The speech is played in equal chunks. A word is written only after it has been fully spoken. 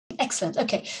Excellent.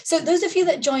 Okay, so those of you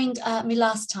that joined me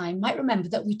last time might remember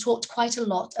that we talked quite a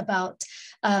lot about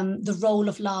the role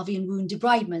of larvae in wound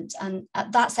debridement. And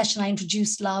at that session, I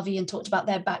introduced larvae and talked about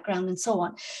their background and so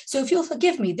on. So if you'll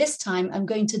forgive me, this time I'm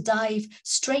going to dive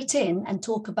straight in and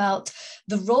talk about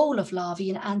the role of larvae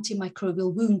in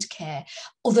antimicrobial wound care,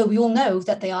 although we all know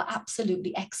that they are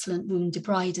absolutely excellent wound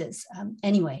debriders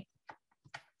anyway.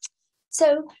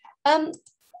 So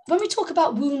when we talk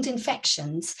about wound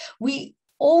infections, we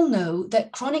all know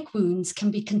that chronic wounds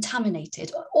can be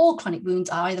contaminated. All chronic wounds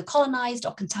are either colonized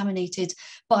or contaminated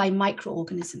by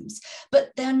microorganisms,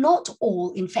 but they're not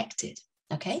all infected,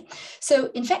 okay? So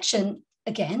infection,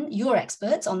 again, you're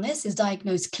experts on this, is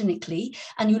diagnosed clinically,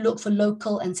 and you look for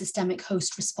local and systemic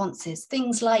host responses,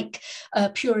 things like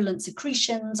purulent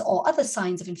secretions or other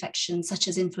signs of infection, such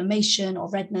as inflammation or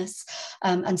redness,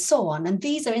 and so on. And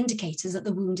these are indicators that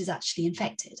the wound is actually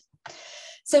infected.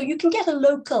 So you can get a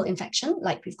local infection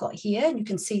like we've got here, and you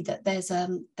can see that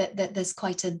there's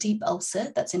quite a deep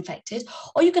ulcer that's infected,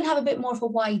 or you can have a bit more of a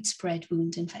widespread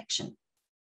wound infection.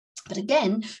 But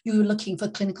again, you're looking for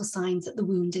clinical signs that the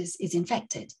wound is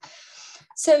infected.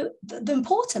 So the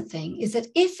important thing is that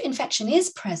if infection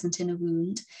is present in a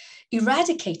wound,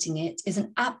 eradicating it is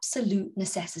an absolute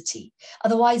necessity.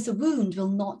 Otherwise, the wound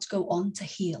will not go on to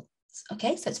heal.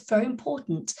 Okay, so it's very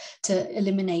important to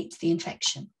eliminate the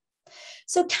infection.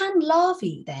 So can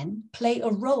larvae then play a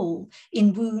role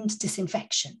in wound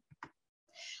disinfection?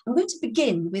 I'm going to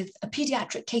begin with a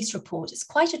pediatric case report. It's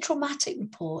quite a traumatic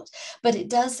report, but it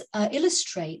does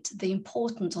illustrate the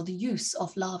importance or the use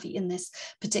of larvae in this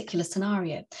particular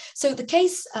scenario. So the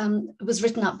case was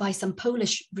written up by some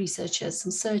Polish researchers,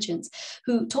 some surgeons,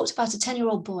 who talked about a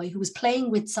 10-year-old boy who was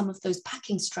playing with some of those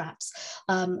packing straps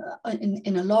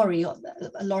in a lorry.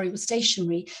 A lorry was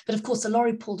stationary, but of course the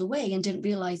lorry pulled away and didn't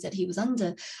realize that he was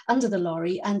under the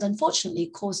lorry, and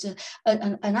unfortunately caused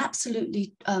an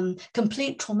absolutely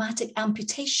complete traumatic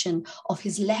amputation of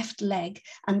his left leg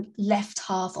and left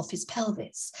half of his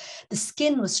pelvis. The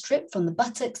skin was stripped from the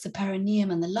buttocks, the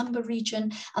perineum, and the lumbar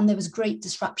region, and there was great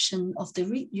disruption of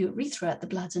the urethra at the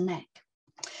bladder neck.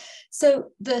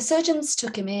 So the surgeons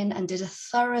took him in and did a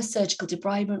thorough surgical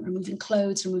debridement, removing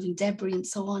clothes, removing debris, and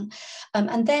so on.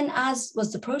 And then, as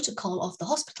was the protocol of the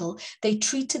hospital, they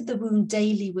treated the wound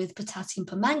daily with potassium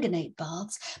permanganate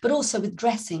baths, but also with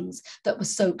dressings that were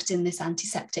soaked in this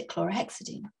antiseptic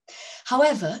chlorhexidine.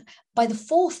 However, by the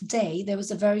 4th day, there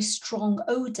was a very strong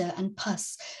odor and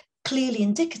pus, clearly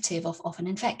indicative of an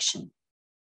infection.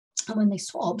 And when they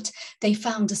swabbed, they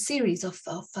found a series of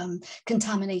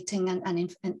contaminating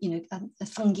and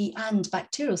fungi and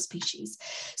bacterial species.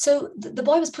 So the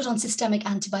boy was put on systemic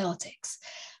antibiotics.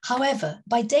 However,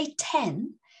 by day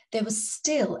 10, there was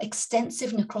still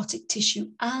extensive necrotic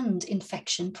tissue and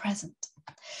infection present.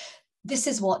 This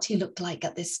is what he looked like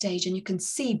at this stage, and you can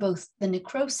see both the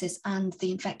necrosis and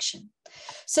the infection.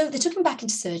 So they took him back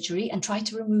into surgery and tried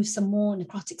to remove some more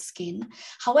necrotic skin.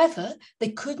 However, they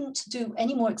couldn't do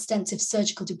any more extensive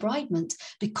surgical debridement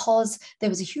because there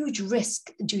was a huge risk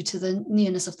due to the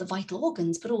nearness of the vital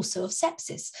organs, but also of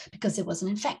sepsis because there was an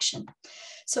infection.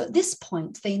 So at this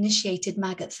point, they initiated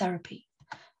maggot therapy.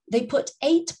 They put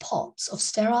 8 pots of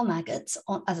sterile maggots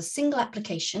on as a single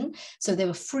application, so they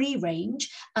were free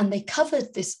range, and they covered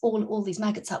all these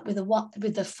maggots up with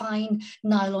a fine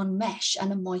nylon mesh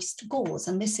and a moist gauze.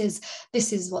 And this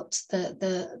is what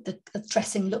the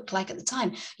dressing looked like at the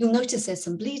time. You'll notice there's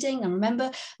some bleeding, and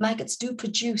remember, maggots do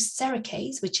produce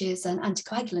sericase, which is an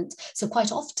anticoagulant. So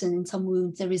quite often in some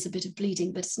wounds there is a bit of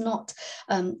bleeding, but it's not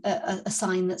a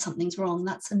sign that something's wrong.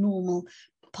 That's a normal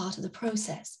part of the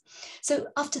process. So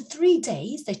after 3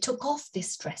 days, they took off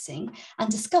this dressing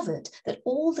and discovered that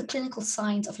all the clinical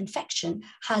signs of infection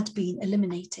had been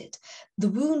eliminated. The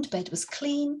wound bed was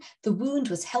clean, the wound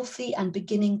was healthy and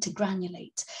beginning to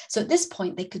granulate. So at this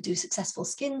point, they could do successful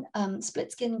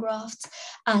split skin grafts,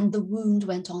 and the wound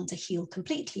went on to heal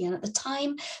completely. And at the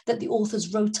time that the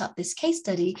authors wrote up this case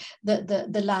study,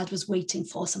 the lad was waiting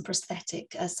for some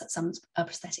prosthetic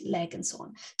leg and so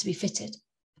on to be fitted.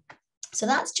 So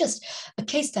that's just a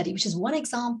case study, which is one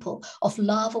example of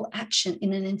larval action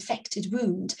in an infected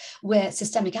wound where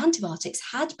systemic antibiotics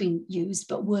had been used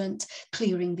but weren't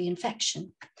clearing the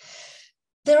infection.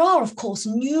 There are, of course,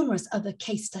 numerous other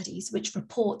case studies which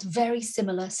report very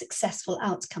similar successful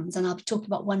outcomes, and I'll be talking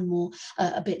about one more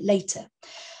a bit later.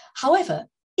 However,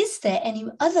 is there any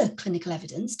other clinical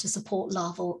evidence to support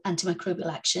larval antimicrobial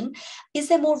action? Is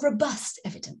there more robust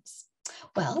evidence?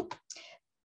 Well,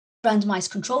 Randomized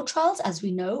control trials, as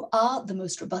we know, are the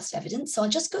most robust evidence. So I'll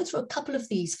just go through a couple of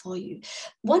these for you.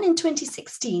 One in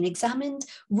 2016 examined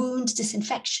wound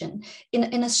disinfection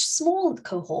in a small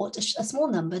cohort, a small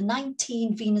number,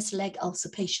 19 venous leg ulcer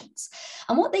patients.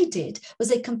 And what they did was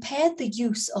they compared the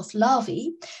use of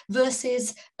larvae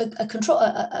versus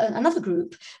another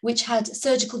group, which had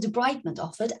surgical debridement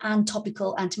offered and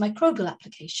topical antimicrobial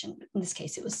application. In this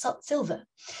case, it was silver.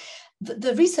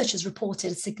 The researchers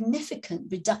reported a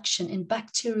significant reduction in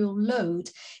bacterial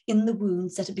load in the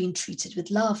wounds that had been treated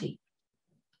with larvae.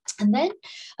 And then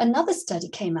another study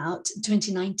came out in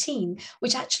 2019,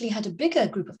 which actually had a bigger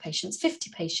group of patients,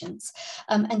 50 patients.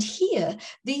 And here,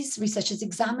 these researchers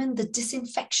examined the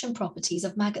disinfection properties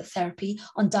of maggot therapy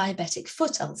on diabetic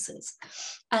foot ulcers.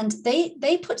 And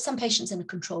they put some patients in a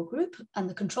control group, and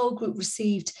the control group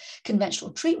received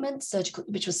conventional treatment,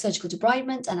 which was surgical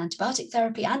debridement and antibiotic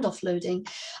therapy and offloading.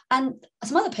 And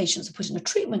some other patients were put in a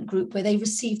treatment group where they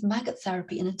received maggot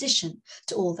therapy in addition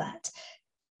to all that.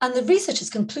 And the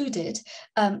researchers concluded,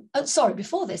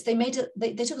 before this, they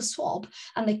took a swab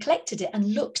and they collected it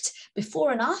and looked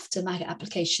before and after maggot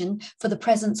application for the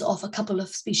presence of a couple of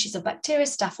species of bacteria,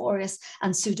 Staph aureus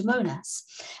and Pseudomonas.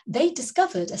 They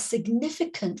discovered a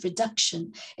significant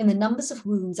reduction in the numbers of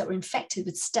wounds that were infected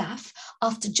with staph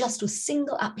after just a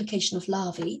single application of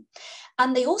larvae.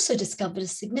 And they also discovered a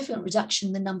significant reduction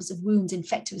in the numbers of wounds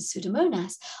infected with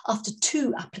Pseudomonas after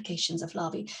 2 applications of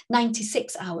larvae,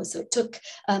 96 hours. So it took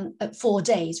 4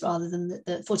 days rather than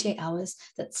the 48 hours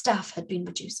that staph had been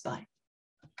reduced by.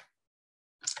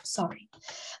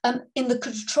 In the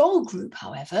control group,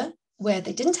 however, where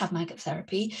they didn't have maggot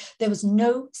therapy, there was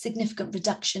no significant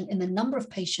reduction in the number of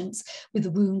patients with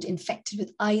a wound infected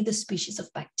with either species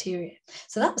of bacteria.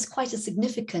 So that was quite a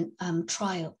significant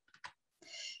trial.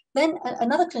 Then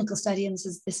another clinical study, and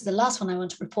this is the last one I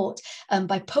want to report,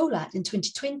 by Polat in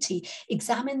 2020,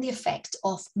 examined the effect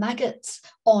of maggots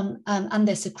on and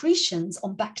their secretions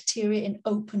on bacteria in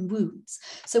open wounds.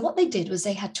 So what they did was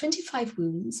they had 25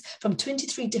 wounds from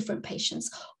 23 different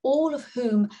patients, all of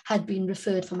whom had been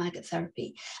referred for maggot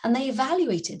therapy. And they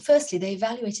evaluated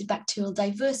bacterial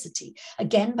diversity,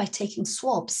 again, by taking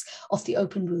swabs of the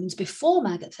open wounds before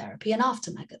maggot therapy and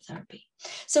after maggot therapy.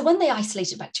 So when they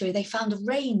isolated bacteria, they found a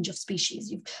range of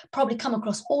species. You've probably come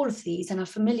across all of these and are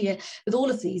familiar with all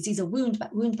of these. These are wound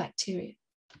bacteria.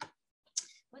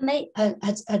 When they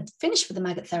had finished with the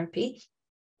maggot therapy,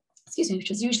 which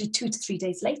was usually 2 to 3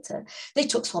 days later, they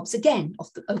took swabs again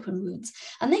of the open wounds,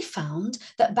 and they found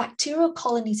that bacterial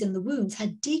colonies in the wounds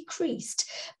had decreased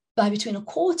by between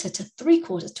 1/4 to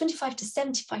 3/4, 25 to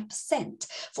 75%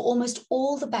 for almost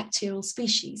all the bacterial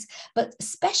species, but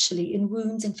especially in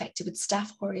wounds infected with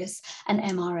Staph aureus and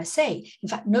MRSA. In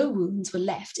fact, no wounds were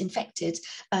left infected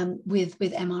with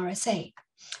MRSA.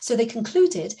 So they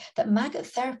concluded that maggot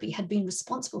therapy had been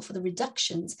responsible for the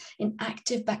reductions in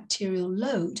active bacterial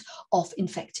load of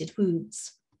infected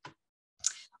wounds.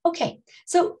 Okay,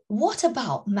 so what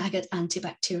about maggot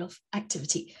antibacterial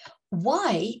activity?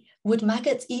 Why would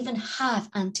maggots even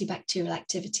have antibacterial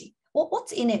activity?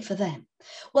 What's in it for them?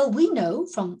 Well, we know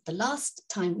from the last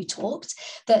time we talked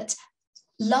that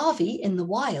larvae in the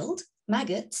wild,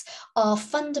 maggots, are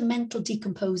fundamental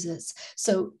decomposers.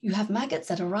 So you have maggots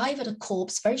that arrive at a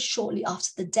corpse very shortly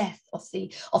after the death of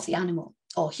the animal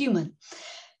or human.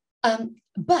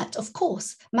 But of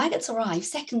course, maggots arrive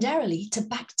secondarily to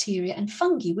bacteria and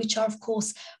fungi, which are of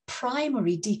course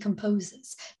primary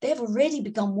decomposers. They have already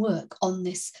begun work on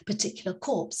this particular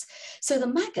corpse. So the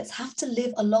maggots have to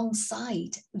live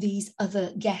alongside these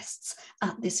other guests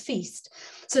at this feast.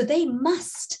 So they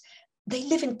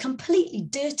live in completely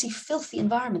dirty, filthy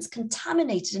environments,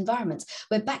 contaminated environments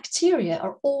where bacteria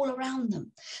are all around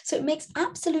them. So it makes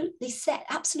absolute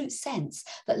sense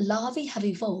that larvae have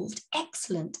evolved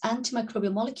excellent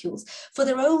antimicrobial molecules for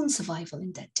their own survival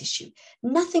in dead tissue.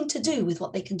 Nothing to do with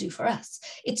what they can do for us.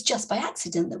 It's just by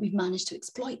accident that we've managed to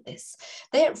exploit this.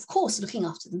 They're, of course, looking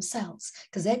after themselves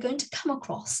because they're going to come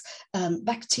across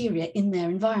bacteria in their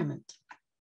environment.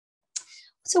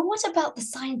 So what about the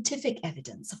scientific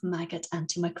evidence of maggot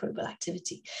antimicrobial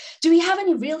activity? Do we have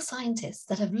any real scientists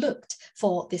that have looked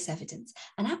for this evidence?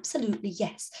 And absolutely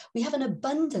yes, we have an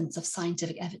abundance of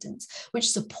scientific evidence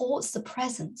which supports the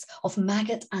presence of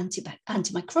maggot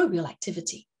antimicrobial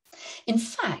activity. In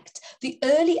fact, the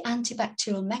early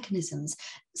antibacterial mechanisms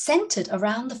centered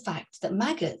around the fact that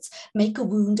maggots make a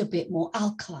wound a bit more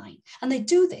alkaline. And they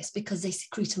do this because they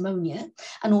secrete ammonia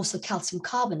and also calcium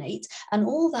carbonate, and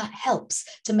all that helps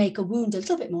to make a wound a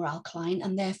little bit more alkaline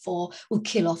and therefore will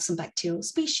kill off some bacterial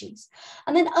species.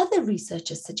 And then other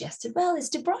researchers suggested, well, it's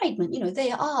debridement. You know,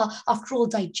 they are, after all,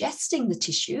 digesting the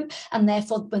tissue, and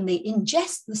therefore when they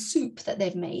ingest the soup that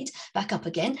they've made back up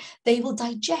again, they will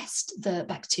digest the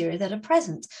bacteria that are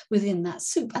present within that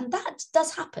soup. And that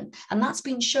does happen, and that's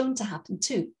been shown to happen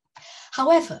too.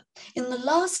 However, in the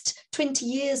last 20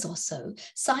 years or so,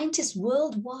 scientists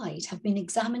worldwide have been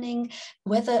examining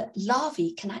whether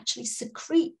larvae can actually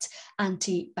secrete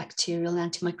antibacterial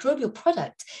and antimicrobial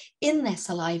product in their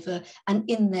saliva and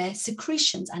in their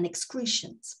secretions and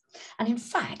excretions. And in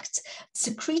fact,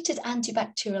 secreted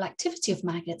antibacterial activity of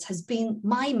maggots has been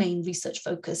my main research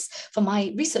focus for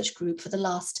my research group for the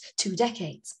last 2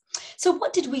 decades. So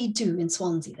what did we do in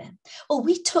Swansea then? Well,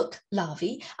 we took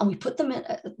larvae and we put them in,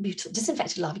 we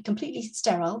disinfected larvae, completely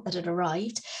sterile that had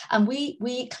arrived, and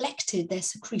we collected their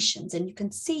secretions. And you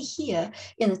can see here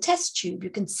in the test tube, you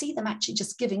can see them actually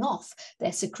just giving off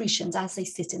their secretions as they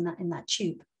sit in that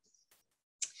tube.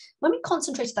 When we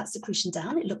concentrated that secretion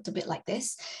down, it looked a bit like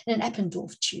this in an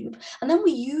Eppendorf tube. And then we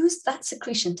used that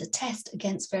secretion to test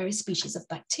against various species of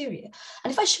bacteria.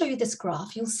 And if I show you this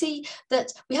graph, you'll see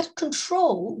that we had a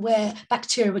control where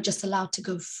bacteria were just allowed to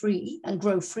go free and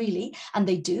grow freely, and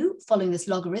they do, following this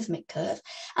logarithmic curve.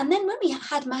 And then when we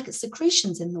had maggot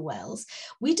secretions in the wells,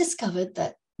 we discovered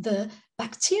that the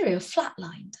bacteria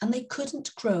flatlined and they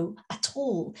couldn't grow at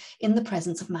all in the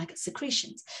presence of maggot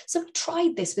secretions. So we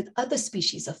tried this with other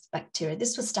species of bacteria.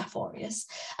 This was Staph aureus,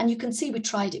 and you can see we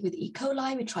tried it with E.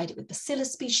 coli, we tried it with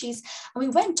Bacillus species, and we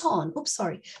went on,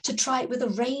 to try it with a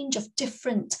range of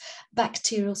different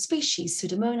bacterial species,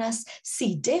 Pseudomonas,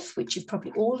 C. diff, which you've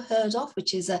probably all heard of,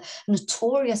 which is a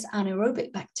notorious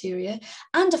anaerobic bacteria,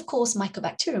 and of course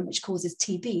Mycobacterium, which causes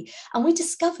TB. And we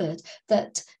discovered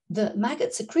that the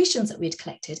maggot secretions that we had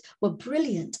collected were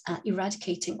brilliant at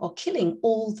eradicating or killing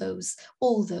all those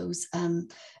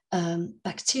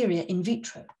bacteria in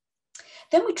vitro.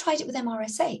 Then we tried it with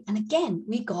MRSA, and again,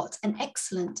 we got an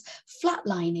excellent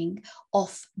flatlining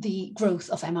of the growth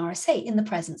of MRSA in the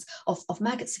presence of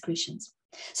maggot secretions.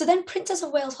 So then Princess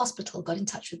of Wales Hospital got in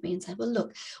touch with me and said, well,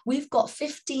 look, we've got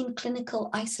 15 clinical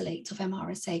isolates of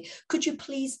MRSA. Could you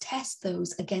please test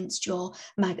those against your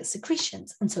maggot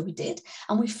secretions? And so we did,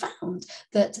 and we found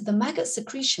that the maggot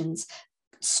secretions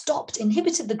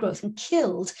inhibited the growth and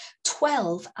killed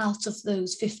 12 out of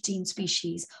those 15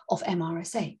 species of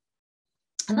MRSA.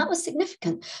 And that was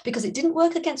significant because it didn't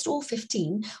work against all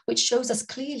 15, which shows us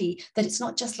clearly that it's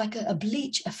not just like a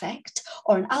bleach effect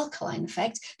or an alkaline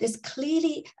effect. There's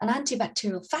clearly an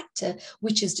antibacterial factor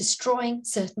which is destroying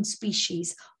certain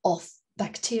species of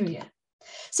bacteria.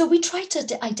 So we tried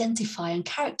to identify and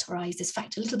characterize this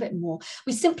fact a little bit more.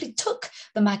 We simply took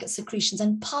the maggot secretions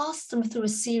and passed them through a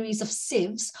series of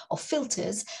sieves or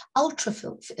filters,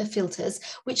 filters,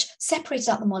 which separated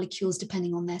out the molecules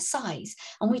depending on their size.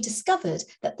 And we discovered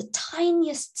that the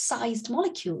tiniest sized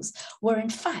molecules were in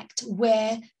fact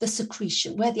where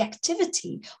the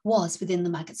activity was within the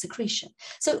maggot secretion.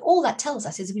 So all that tells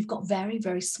us is we've got very,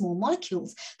 very small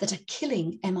molecules that are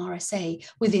killing MRSA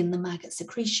within the maggot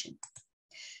secretion.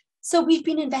 So we've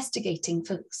been investigating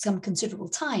for some considerable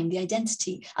time the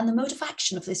identity and the mode of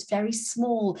action of this very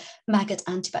small maggot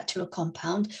antibacterial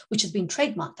compound, which has been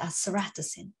trademarked as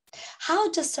ceratocin. How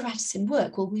does ceratocin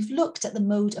work? Well, we've looked at the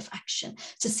mode of action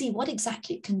to see what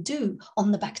exactly it can do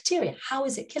on the bacteria. How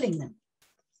is it killing them?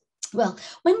 Well,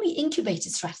 when we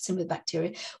incubated ceratocin with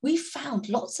bacteria, we found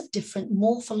lots of different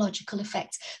morphological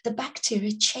effects. The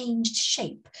bacteria changed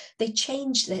shape. They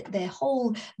changed their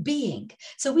whole being.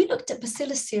 So we looked at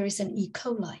Bacillus cereus and E.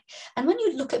 coli. And when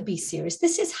you look at B. cereus,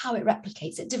 this is how it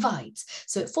replicates. It divides.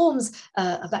 So it forms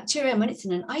a bacteria, and when it's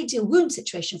in an ideal wound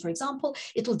situation, for example,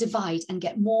 it'll divide and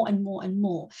get more and more and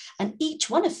more. And each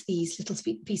one of these little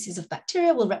pieces of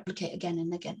bacteria will replicate again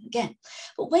and again and again.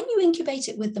 But when you incubate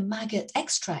it with the maggot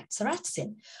extract,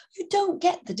 ceratocin, you don't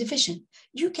get the division.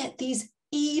 You get these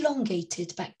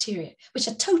elongated bacteria, which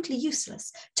are totally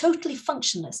useless, totally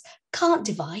functionless, can't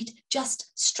divide,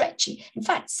 just stretchy. In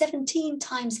fact, 17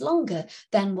 times longer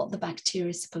than what the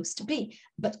bacteria is supposed to be,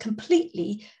 but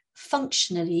completely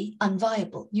functionally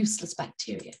unviable, useless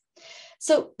bacteria.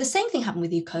 So the same thing happened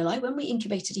with E. coli. When we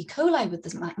incubated E. coli with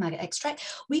this maggot extract,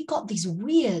 we got these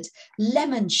weird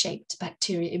lemon-shaped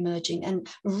bacteria emerging and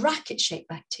racket-shaped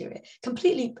bacteria,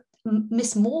 completely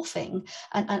mismorphing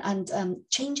and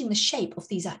changing the shape of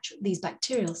these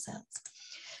bacterial cells.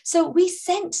 So we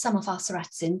sent some of our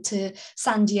seracin to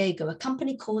San Diego, a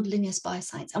company called Linus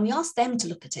Bioscience, and we asked them to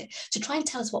look at it to try and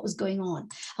tell us what was going on.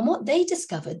 And what they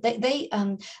discovered, they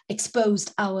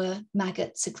exposed our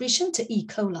maggot secretion to E.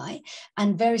 coli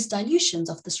and various dilutions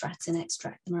of the seracin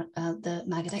extract, the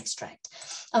maggot extract.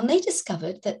 And they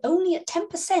discovered that only at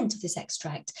 10% of this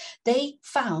extract, they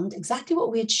found exactly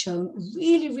what we had shown,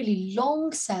 really, really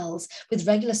long cells with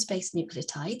regular spaced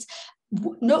nucleotides,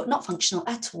 not functional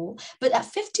at all, but at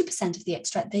 50% of the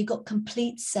extract, they got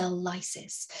complete cell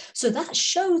lysis. So that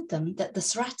showed them that the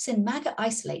seracin maggot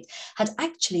isolate had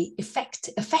actually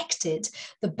affected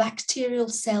the bacterial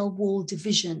cell wall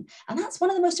division. And that's one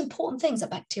of the most important things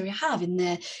that bacteria have in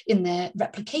their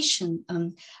replication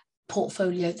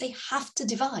portfolio. They have to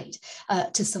divide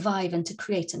to survive and to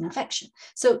create an infection.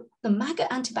 So the maggot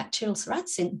antibacterial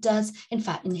seracin does, in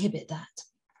fact, inhibit that.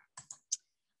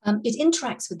 It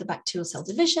interacts with the bacterial cell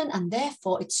division, and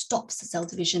therefore it stops the cell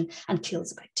division and kills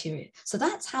the bacteria. So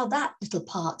that's how that little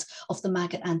part of the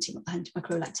maggot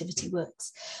antimicrobial activity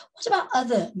works. What about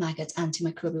other maggot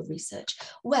antimicrobial research?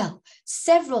 Well,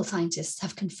 several scientists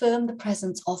have confirmed the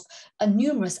presence of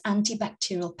numerous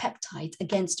antibacterial peptides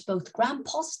against both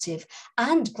gram-positive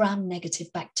and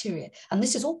gram-negative bacteria. And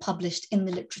this is all published in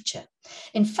the literature.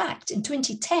 In fact, in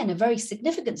 2010, a very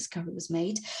significant discovery was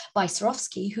made by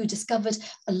Swarovski, who discovered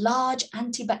a large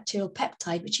antibacterial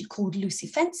peptide, which he called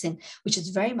lucifensin, which is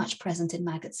very much present in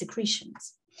maggot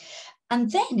secretions. And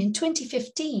then in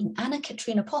 2015,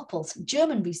 Anna-Katrina Poppels,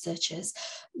 German researchers,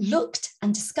 looked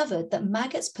and discovered that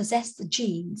maggots possess the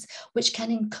genes which can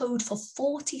encode for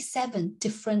 47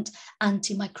 different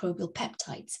antimicrobial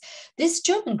peptides. This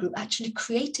German group actually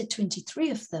created 23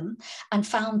 of them and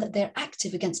found that they're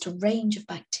active against a range of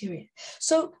bacteria.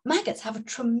 So maggots have a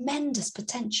tremendous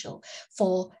potential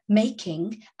for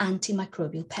making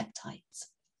antimicrobial peptides.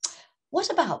 What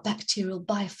about bacterial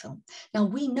biofilm? Now,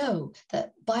 we know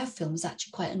that biofilm is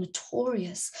actually quite a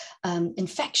notorious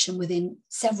infection within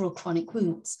several chronic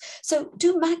wounds. So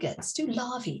do maggots, do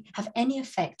larvae have any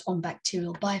effect on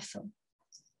bacterial biofilm?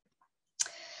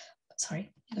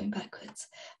 Sorry, going backwards.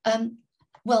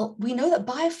 Well, we know that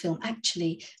biofilm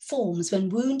actually forms when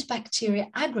wound bacteria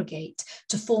aggregate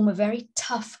to form a very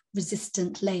tough,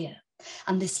 resistant layer.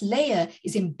 And this layer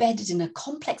is embedded in a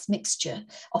complex mixture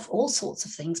of all sorts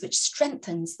of things, which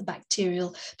strengthens the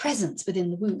bacterial presence within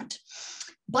the wound.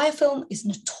 Biofilm is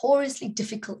notoriously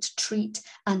difficult to treat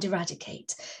and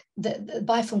eradicate. The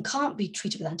biofilm can't be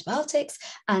treated with antibiotics,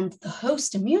 and the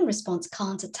host immune response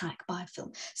can't attack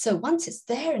biofilm. So once it's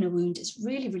there in a wound, it's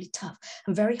really, really tough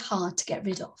and very hard to get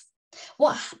rid of.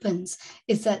 What happens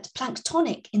is that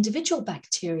planktonic individual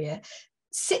bacteria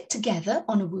sit together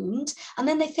on a wound, and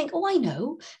then they think, oh, I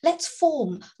know, let's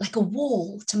form like a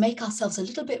wall to make ourselves a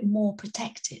little bit more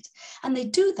protected. And they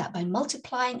do that by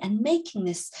multiplying and making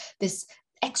this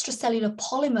extracellular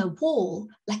polymer wall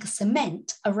like a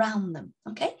cement around them,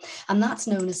 okay? And that's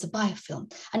known as the biofilm.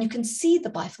 And you can see the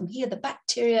biofilm here. The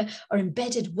bacteria are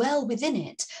embedded well within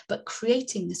it, but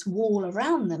creating this wall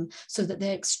around them so that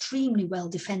they're extremely well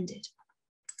defended.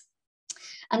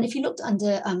 And if you looked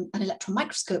under an electron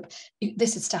microscope,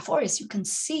 this is Staph aureus, you can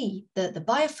see the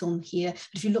biofilm here.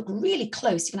 But if you look really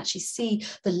close, you can actually see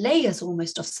the layers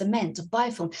almost of cement, of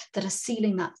biofilm, that are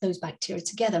sealing those bacteria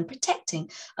together and protecting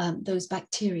those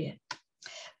bacteria.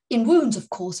 In wounds, of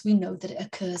course, we know that it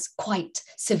occurs quite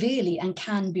severely and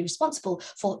can be responsible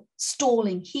for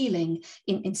stalling healing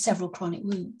in several chronic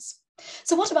wounds.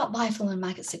 So what about biofilm and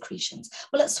maggot secretions?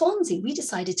 Well, at Swansea, we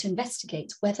decided to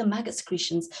investigate whether maggot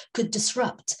secretions could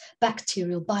disrupt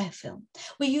bacterial biofilm.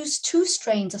 We used 2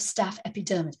 strains of Staph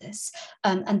epidermidis,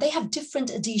 and they have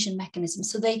different adhesion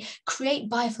mechanisms, so they create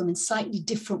biofilm in slightly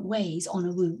different ways on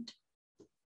a wound.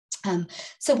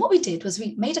 So what we did was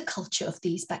we made a culture of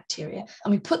these bacteria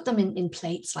and we put them in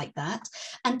plates like that.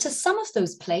 And to some of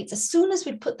those plates, as soon as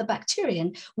we'd put the bacteria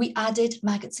in, we added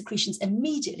maggot secretions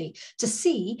immediately to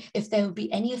see if there would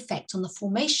be any effect on the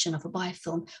formation of a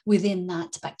biofilm within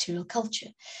that bacterial culture.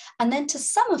 And then to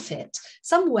some of it,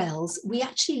 some wells, we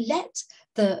actually let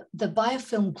the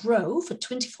biofilm grow for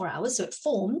 24 hours, so it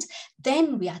formed.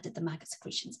 Then we added the maggot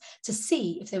secretions to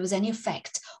see if there was any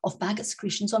effect of maggot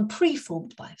secretions on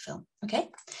pre-formed biofilm, okay?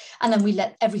 And then we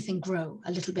let everything grow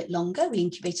a little bit longer. We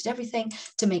incubated everything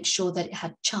to make sure that it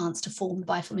had a chance to form the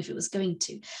biofilm if it was going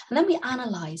to. And then we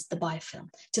analyzed the biofilm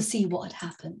to see what had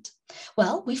happened.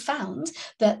 Well, we found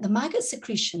that the maggot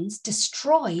secretions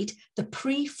destroyed the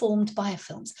pre-formed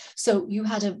biofilms. So you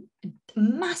had a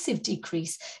massive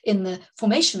decrease in the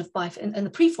formation of biofilm and the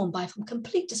pre-formed biofilm,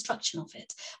 complete destruction of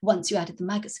it once you added the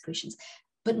maggot secretions.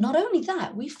 But not only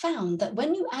that, we found that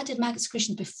when you added maggot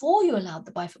secretions before you allowed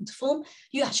the biofilm to form,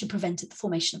 you actually prevented the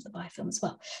formation of the biofilm as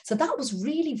well. So that was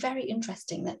really very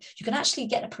interesting, that you can actually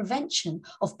get a prevention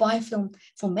of biofilm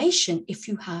formation if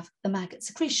you have the maggot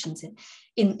secretions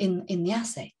in the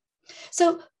assay.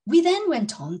 So we then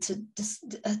went on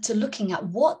to looking at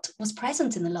what was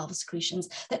present in the larval secretions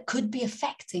that could be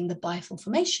affecting the biofilm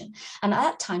formation. And at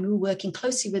that time, we were working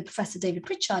closely with Professor David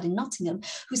Pritchard in Nottingham,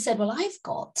 who said, well, I've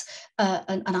got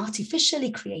an artificially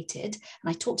created,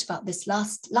 and I talked about this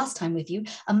last time with you,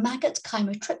 a maggot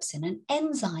chymotrypsin, an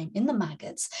enzyme in the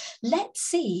maggots. Let's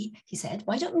see, he said,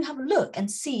 why don't you have a look and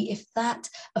see if that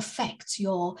affects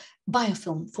your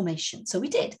biofilm formation? So we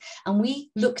did, and we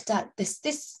looked at this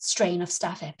strain of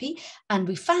Staph epi, and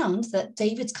we found that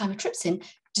David's chymotrypsin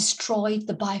destroyed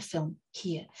the biofilm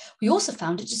here. We also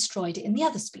found it destroyed it in the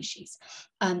other species.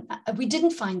 We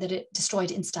didn't find that it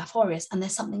destroyed it in Staph aureus, and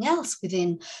there's something else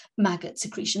within maggot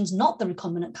secretions, not the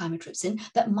recombinant chymotrypsin,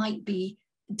 that might be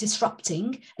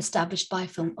disrupting established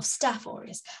biofilm of Staph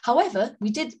aureus. However, we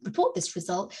did report this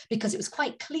result because it was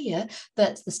quite clear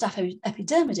that the Staph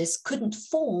epidermidis couldn't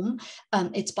form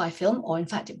its biofilm, or in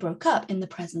fact it broke up in the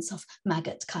presence of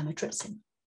maggot chymotrypsin.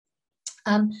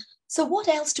 So what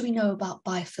else do we know about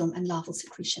biofilm and larval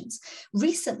secretions?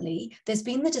 Recently, there's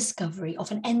been the discovery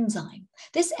of an enzyme.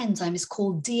 This enzyme is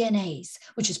called DNase,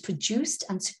 which is produced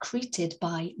and secreted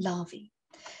by larvae.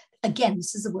 Again,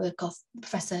 this is the work of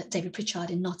Professor David Pritchard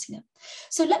in Nottingham.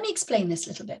 So let me explain this a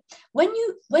little bit.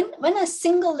 When a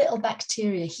single little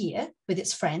bacteria here with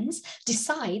its friends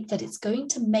decide that it's going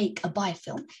to make a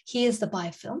biofilm, here's the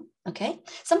biofilm, okay?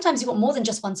 Sometimes you've got more than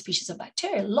just one species of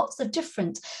bacteria, lots of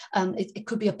different, it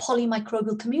could be a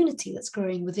polymicrobial community that's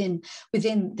growing within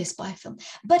this biofilm.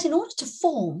 But in order to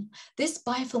form, this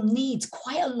biofilm needs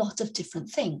quite a lot of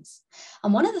different things.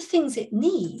 And one of the things it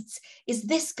needs is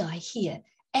this guy here,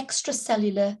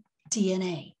 extracellular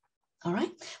DNA. All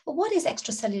right. Well, what is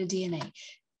extracellular DNA?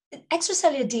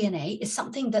 Extracellular DNA is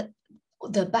something that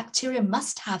the bacteria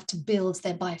must have to build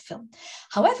their biofilm.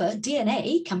 However,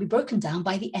 DNA can be broken down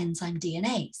by the enzyme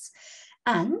DNase.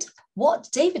 And what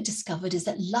David discovered is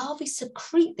that larvae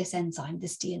secrete this enzyme,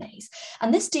 this DNase,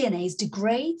 and this DNase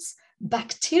degrades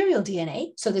bacterial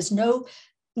DNA. So there's no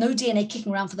DNA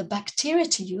kicking around for the bacteria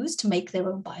to use to make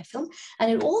their own biofilm. And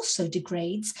it also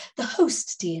degrades the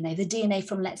host DNA, the DNA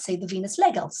from, let's say, the venous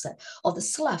leg ulcer or the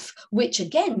slough, which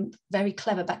again, very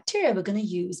clever bacteria were going to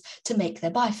use to make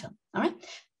their biofilm. All right.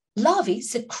 Larvae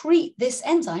secrete this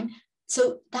enzyme,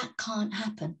 so that can't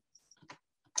happen.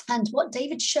 And what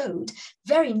David showed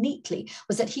very neatly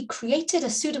was that he created a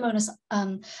Pseudomonas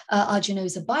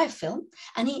aeruginosa biofilm,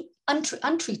 and he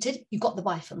untreated, you got the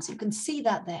biofilm. So you can see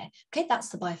that there. Okay, that's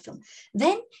the biofilm.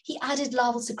 Then he added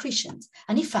larval secretions,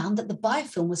 and he found that the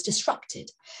biofilm was disrupted.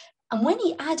 And when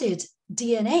he added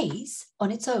DNase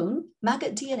on its own,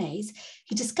 maggot DNase,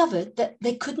 he discovered that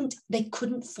they couldn't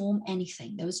form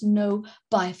anything. There was no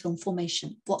biofilm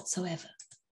formation whatsoever.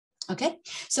 Okay,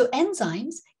 so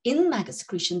enzymes in maggot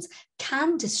secretions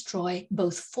can destroy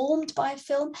both formed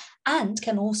biofilm and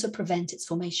can also prevent its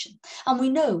formation. And we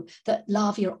know that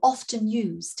larvae are often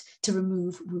used to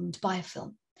remove wound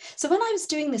biofilm. So when I was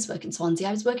doing this work in Swansea,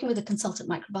 I was working with a consultant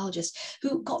microbiologist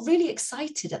who got really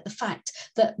excited at the fact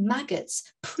that maggots,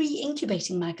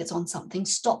 pre-incubating maggots on something,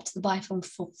 stopped the biofilm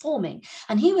from forming.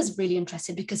 And he was really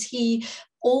interested because he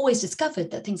always discovered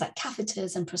that things like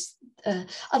catheters and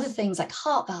other things like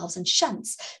heart valves and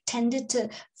shunts tended to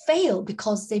fail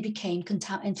because they became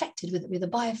infected with a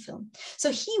biofilm.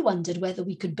 So he wondered whether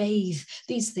we could bathe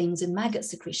these things in maggot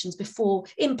secretions before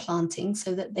implanting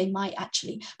so that they might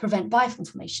actually prevent biofilm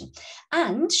formation.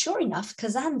 And sure enough,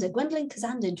 Gwendolyn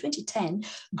Kazanda in 2010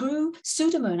 grew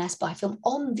Pseudomonas biofilm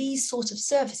on these sort of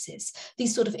surfaces,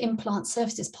 these sort of implant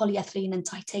surfaces, polyethylene and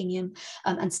titanium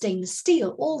and stainless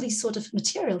steel, all these sort of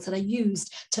materials that are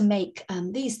used to make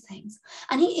these things.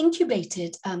 And he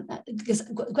incubated,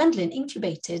 Gwendolyn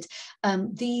incubated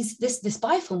this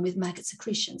biofilm with maggot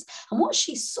secretions. And what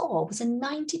she saw was a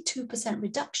 92%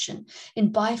 reduction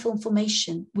in biofilm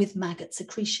formation with maggot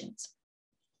secretions.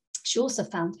 She also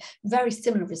found very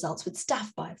similar results with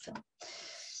staph biofilm.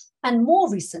 And more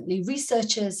recently,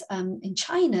 researchers in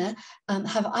China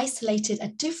have isolated a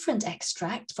different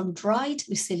extract from dried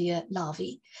Lucilia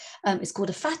larvae. It's called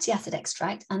a fatty acid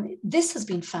extract, and this has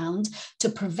been found to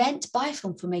prevent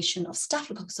biofilm formation of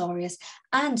Staphylococcus aureus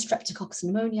and Streptococcus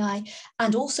pneumoniae,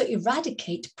 and also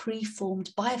eradicate preformed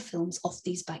biofilms of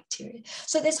these bacteria.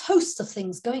 So there's hosts of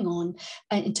things going on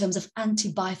in terms of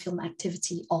anti-biofilm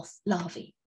activity of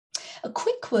larvae. A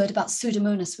quick word about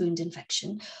Pseudomonas wound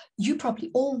infection. You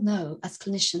probably all know as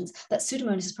clinicians that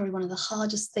Pseudomonas is probably one of the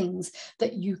hardest things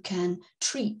that you can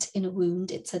treat in a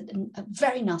wound. It's a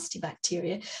very nasty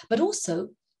bacteria, but also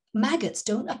maggots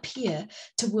don't appear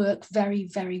to work very,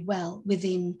 very well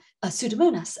within a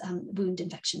Pseudomonas wound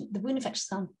infection. The wound infections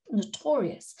are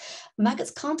notorious.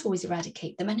 Maggots can't always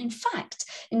eradicate them. And in fact,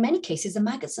 in many cases, the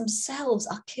maggots themselves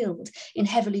are killed in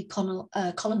heavily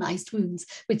colonized wounds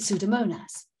with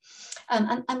Pseudomonas.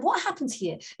 And what happens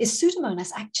here is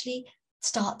Pseudomonas actually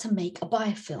start to make a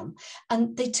biofilm.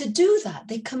 And to do that,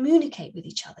 they communicate with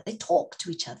each other, they talk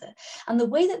to each other. And the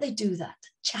way that they do that,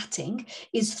 chatting,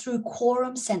 is through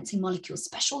quorum sensing molecules,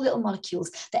 special little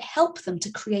molecules that help them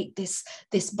to create this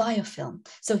biofilm.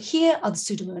 So here are the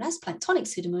Pseudomonas, planktonic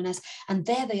Pseudomonas, and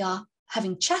there they are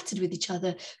having chatted with each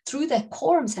other through their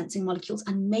quorum sensing molecules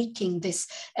and making this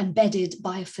embedded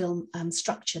biofilm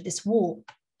structure, this wall.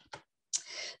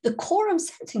 The quorum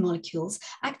sensing molecules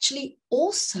actually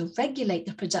also regulate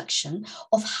the production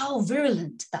of how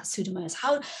virulent that Pseudomonas,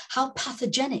 how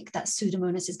pathogenic that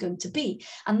Pseudomonas is going to be.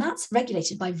 And that's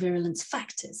regulated by virulence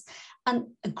factors. And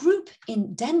a group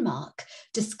in Denmark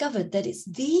discovered that it's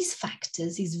these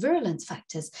factors, these virulence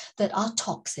factors, that are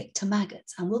toxic to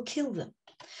maggots and will kill them.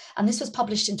 And this was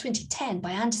published in 2010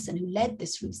 by Anderson, who led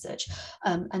this research.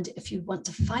 And if you want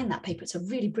to find that paper, it's a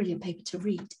really brilliant paper to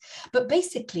read. But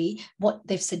basically, what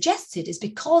they've suggested is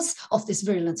because of this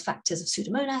virulence factors of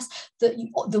Pseudomonas,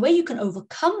 the way you can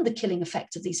overcome the killing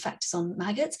effect of these factors on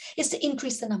maggots is to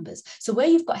increase the numbers. So where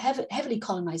you've got heavily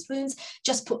colonized wounds,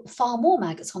 just put far more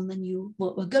maggots on than you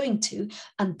were going to,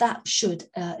 and that should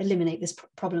eliminate this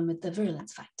problem with the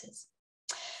virulence factors.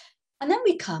 And then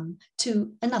we come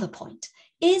to another point.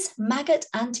 Is maggot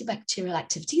antibacterial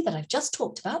activity that I've just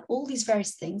talked about, all these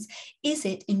various things, is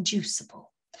it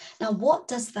inducible? Now, what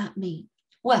does that mean?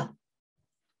 Well,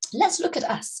 let's look at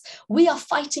us. We are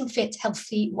fighting fit,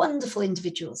 healthy, wonderful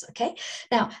individuals, okay?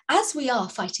 Now, as we are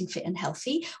fighting fit and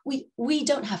healthy, we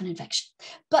don't have an infection,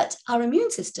 but our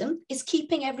immune system is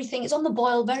keeping everything, it's on the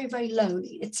boil very, very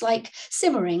lowly. It's like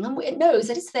simmering, and it knows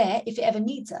that it's there if it ever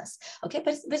needs us, okay?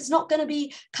 But it's not going to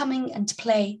be coming into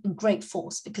play in great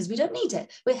force because we don't need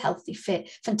it. We're healthy,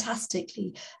 fit,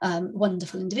 fantastically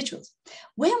wonderful individuals.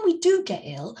 When we do get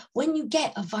ill, when you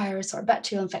get a virus or a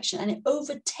bacterial infection and it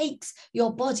overtakes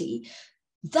your body,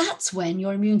 that's when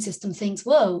your immune system thinks,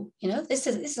 whoa, this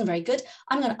isn't very good.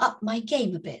 I'm going to up my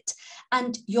game a bit.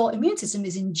 And your immune system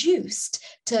is induced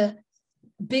to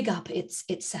big up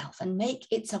itself and make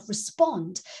itself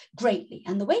respond greatly.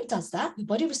 And the way it does that, your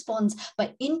body responds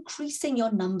by increasing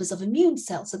your numbers of immune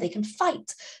cells so they can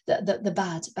fight the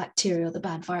bad bacteria, the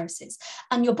bad viruses.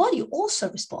 And your body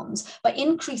also responds by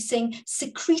increasing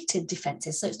secreted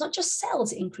defenses. So it's not just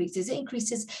cells it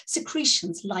increases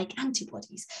secretions like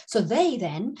antibodies. So they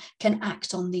then can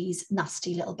act on these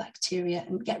nasty little bacteria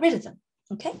and get rid of them.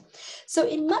 Okay, so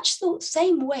in much the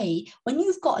same way, when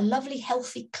you've got a lovely,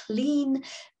 healthy, clean,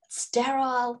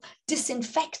 sterile,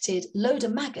 disinfected load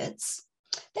of maggots,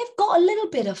 they've got a little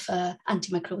bit of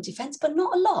antimicrobial defense, but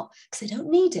not a lot because they don't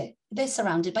need it. They're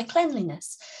surrounded by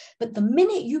cleanliness. But the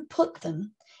minute you put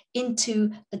them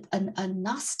into a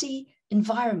nasty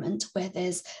environment where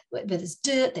there's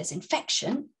dirt, there's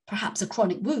infection, perhaps a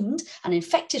chronic wound, an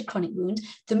infected chronic wound,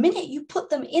 the minute you put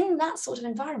them in that sort of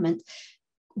environment,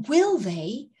 will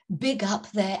they big up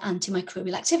their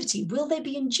antimicrobial activity? Will they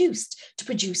be induced to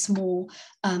produce more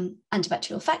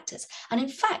antibacterial factors? And in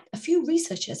fact, a few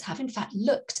researchers have in fact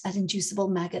looked at inducible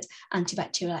maggot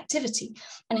antibacterial activity.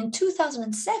 And in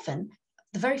 2007,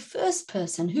 the very first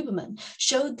person, Huberman,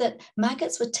 showed that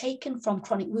maggots were taken from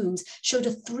chronic wounds, showed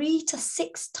a 3 to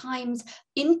 6 times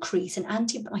increase in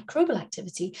antimicrobial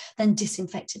activity than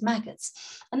disinfected maggots.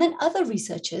 And then other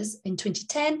researchers in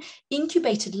 2010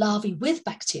 incubated larvae with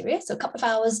bacteria, so a couple of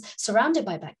hours surrounded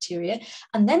by bacteria,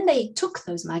 and then they took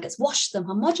those maggots, washed them,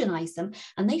 homogenized them,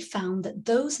 and they found that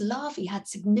those larvae had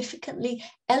significantly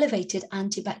elevated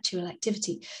antibacterial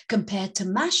activity compared to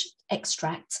mash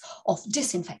extracts of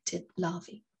disinfected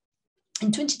larvae.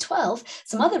 In 2012,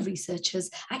 some other researchers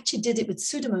actually did it with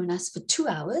Pseudomonas for 2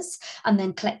 hours and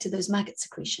then collected those maggot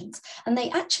secretions. And they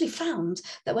actually found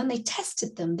that when they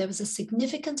tested them, there was a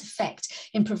significant effect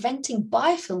in preventing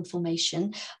biofilm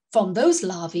formation from those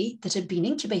larvae that had been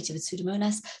incubated with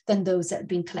Pseudomonas than those that had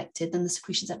been collected, than the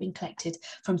secretions that had been collected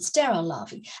from sterile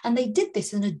larvae. And they did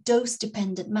this in a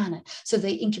dose-dependent manner. So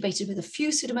they incubated with a few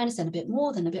Pseudomonas, then a bit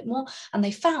more, and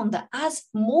they found that as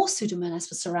more Pseudomonas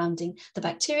were surrounding the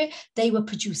bacteria, they were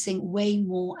producing way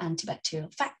more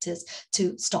antibacterial factors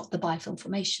to stop the biofilm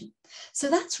formation. So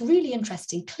that's really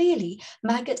interesting. Clearly,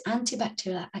 maggot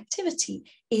antibacterial activity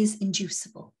is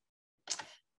inducible.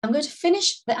 I'm going to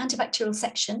finish the antibacterial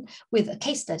section with a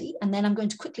case study, and then I'm going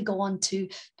to quickly go on to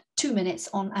 2 minutes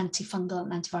on antifungal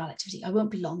and antiviral activity. I won't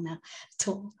be long now at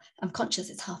all. I'm conscious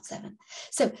it's 7:30.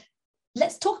 So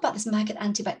let's talk about this maggot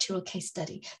antibacterial case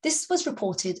study. This was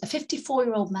reported, a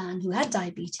 54-year-old man who had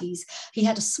diabetes. He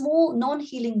had a small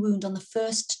non-healing wound on the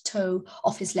first toe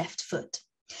of his left foot.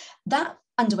 That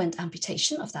underwent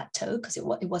amputation of that toe because it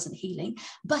wasn't healing.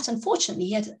 But unfortunately,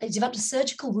 he developed a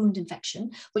surgical wound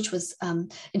infection, which was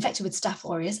infected with Staph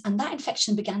aureus, and that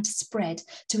infection began to spread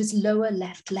to his lower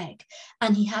left leg,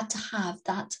 and he had to have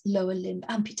that lower limb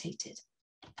amputated.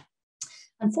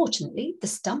 Unfortunately, the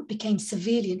stump became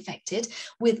severely infected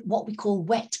with what we call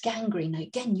wet gangrene. Now,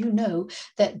 again, you know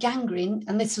that gangrene,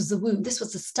 and this was the wound, this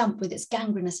was the stump with its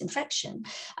gangrenous infection.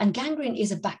 And gangrene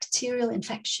is a bacterial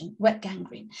infection, wet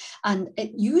gangrene. And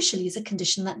it usually is a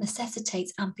condition that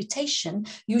necessitates amputation,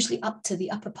 usually up to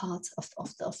the upper part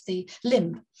of the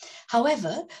limb.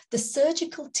 However, the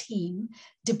surgical team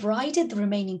debrided the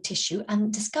remaining tissue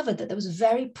and discovered that there was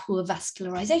very poor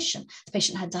vascularization. The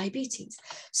patient had diabetes.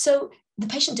 So the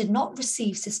patient did not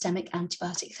receive systemic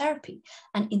antibiotic therapy,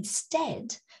 and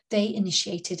instead they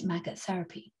initiated maggot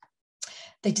therapy.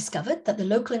 They discovered that the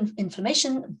local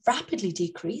inflammation rapidly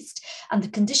decreased and the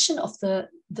condition of the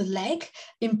leg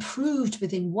improved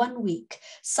within 1 week.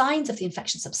 Signs of the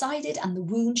infection subsided and the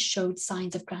wound showed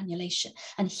signs of granulation.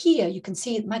 And here you can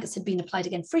see maggots had been applied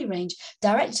again free range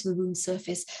directly to the wound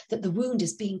surface, that the wound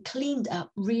is being cleaned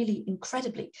up really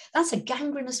incredibly. That's a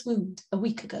gangrenous wound a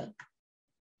week ago.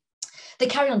 They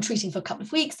carried on treating for a couple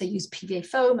of weeks. They used PVA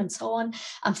foam and so on.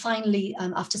 And finally,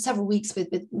 after several weeks with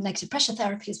negative pressure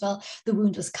therapy as well, the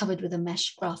wound was covered with a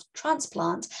mesh graft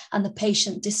transplant and the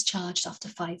patient discharged after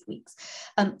 5 weeks.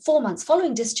 4 months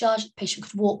following discharge, the patient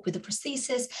could walk with a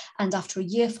prosthesis, and after a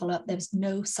year follow-up, there was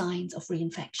no signs of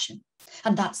reinfection.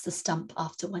 And that's the stump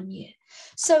after 1 year.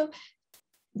 So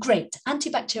great,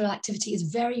 antibacterial activity is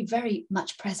very, very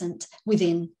much present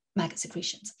within maggot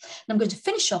secretions. And I'm going to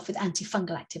finish off with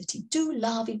antifungal activity. Do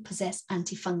larvae possess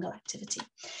antifungal activity?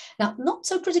 Now, not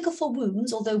so critical for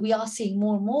wounds, although we are seeing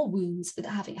more and more wounds with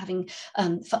having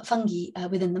fungi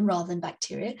within them rather than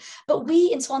bacteria. But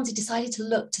we in Swansea decided to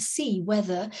look to see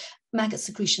whether maggot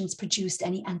secretions produced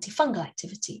any antifungal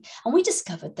activity. And we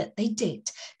discovered that they did.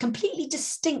 Completely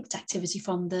distinct activity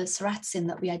from the ceratocin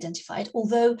that we identified,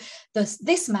 although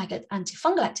this maggot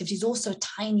antifungal activity is also a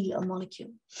tiny little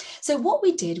molecule. So what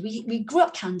we did, we grew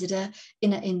up Candida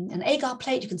in an agar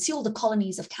plate. You can see all the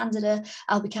colonies of Candida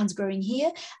albicans growing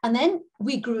here. And then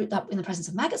we grew it up in the presence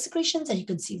of maggot secretions, and you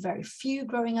can see very few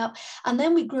growing up. And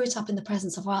then we grew it up in the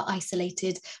presence of our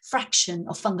isolated fraction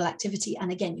of fungal activity.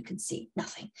 And again, you can see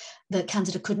nothing. The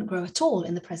Candida couldn't grow at all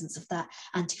in the presence of that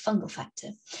antifungal factor.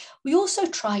 We also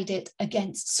tried it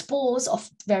against spores of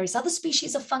various other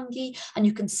species of fungi, and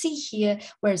you can see here,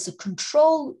 whereas the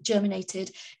control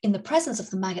germinated in the presence of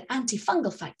the maggot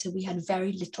antifungal factor, we had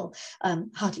very little,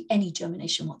 hardly any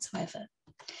germination whatsoever.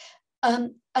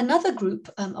 Another group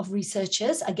of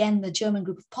researchers, again, the German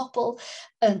group of Poppel,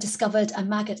 discovered a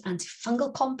maggot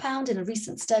antifungal compound in a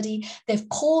recent study. They've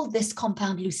called this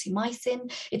compound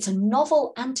lucimycin. It's a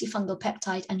novel antifungal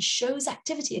peptide and shows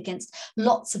activity against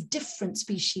lots of different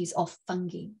species of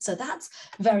fungi. So that's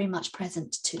very much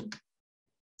present too.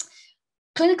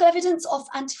 Clinical evidence of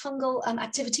antifungal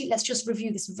activity. Let's just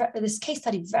review this case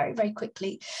study very, very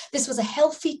quickly. This was a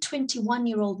healthy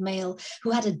 21-year-old male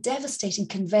who had a devastating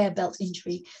conveyor belt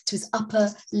injury to his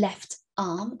upper left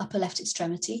arm, upper left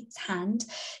extremity, his hand.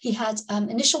 He had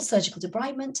initial surgical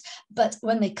debridement, but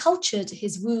when they cultured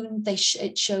his wound,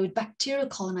 it showed bacterial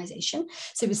colonization.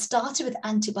 So we started with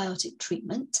antibiotic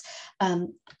treatment, and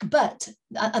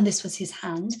this was his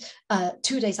hand,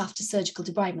 2 days after surgical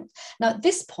debridement. Now at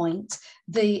this point,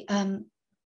 the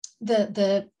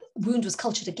wound was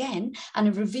cultured again, and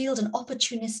it revealed an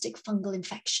opportunistic fungal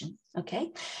infection,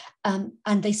 okay?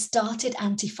 And they started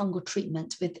antifungal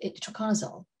treatment with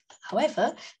itraconazole.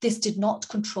 However, this did not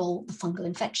control the fungal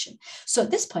infection. So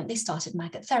at this point, they started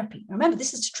maggot therapy. Remember,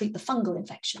 this is to treat the fungal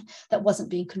infection that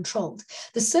wasn't being controlled.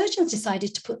 The surgeons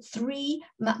decided to put 3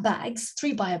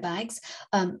 bio bags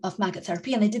of maggot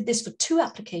therapy, and they did this for 2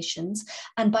 applications.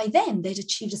 And by then, they'd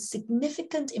achieved a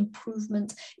significant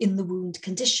improvement in the wound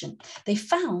condition. They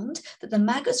found that the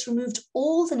maggots removed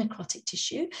all the necrotic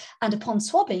tissue, and upon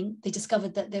swabbing, they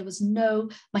discovered that there was no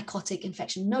mycotic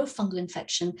infection, no fungal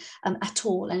infection at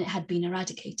all, and it had been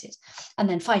eradicated. And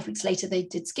then 5 weeks later, they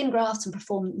did skin grafts and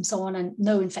performed and so on, and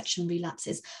no infection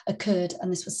relapses occurred.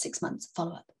 And this was 6 months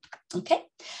follow-up. Okay,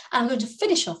 and I'm going to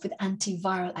finish off with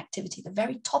antiviral activity, the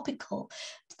very topical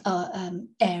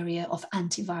area of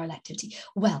antiviral activity.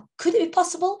 Well, could it be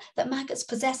possible that maggots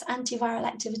possess antiviral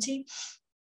activity?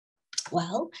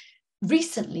 Well,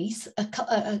 recently, a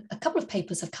couple of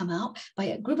papers have come out by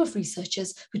a group of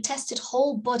researchers who tested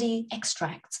whole body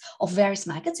extracts of various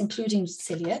maggots, including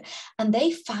cilia, and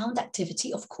they found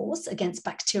activity, of course, against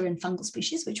bacteria and fungal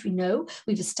species, which we know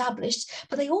we've established,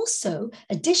 but they also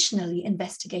additionally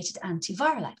investigated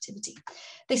antiviral activity.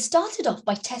 They started off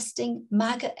by testing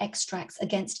maggot extracts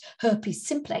against herpes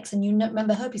simplex, and you know,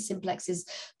 remember herpes simplex is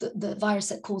the virus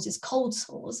that causes cold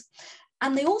sores.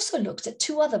 And they also looked at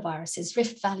two other viruses,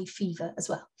 Rift Valley fever as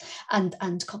well, and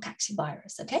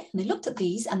coccidiovirus, okay? And they looked at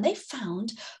these and they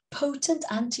found potent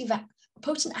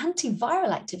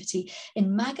antiviral activity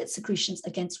in maggot secretions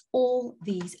against all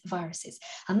these viruses.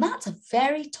 And that's a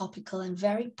very topical and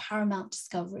very paramount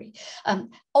discovery.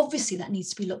 Obviously, that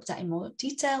needs to be looked at in more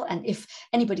detail. And if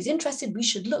anybody's interested, we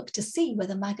should look to see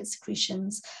whether maggot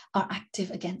secretions are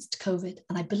active against COVID.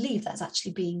 And I believe that's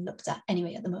actually being looked at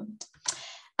anyway at the moment.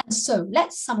 And so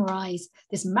let's summarize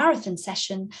this marathon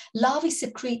session. Larvae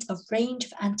secrete a range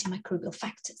of antimicrobial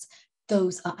factors.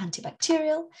 Those are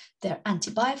antibacterial, they're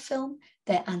antibiofilm,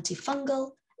 they're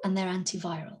antifungal, and they're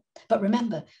antiviral. But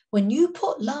remember, when you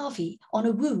put larvae on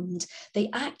a wound, they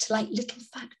act like little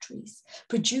factories,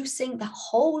 producing that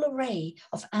whole array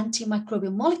of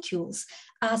antimicrobial molecules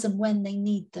as and when they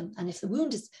need them. And if the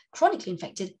wound is chronically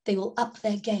infected, they will up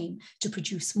their game to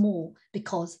produce more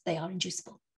because they are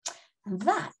inducible. And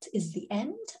that is the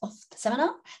end of the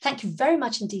seminar. Thank you very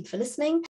much indeed for listening.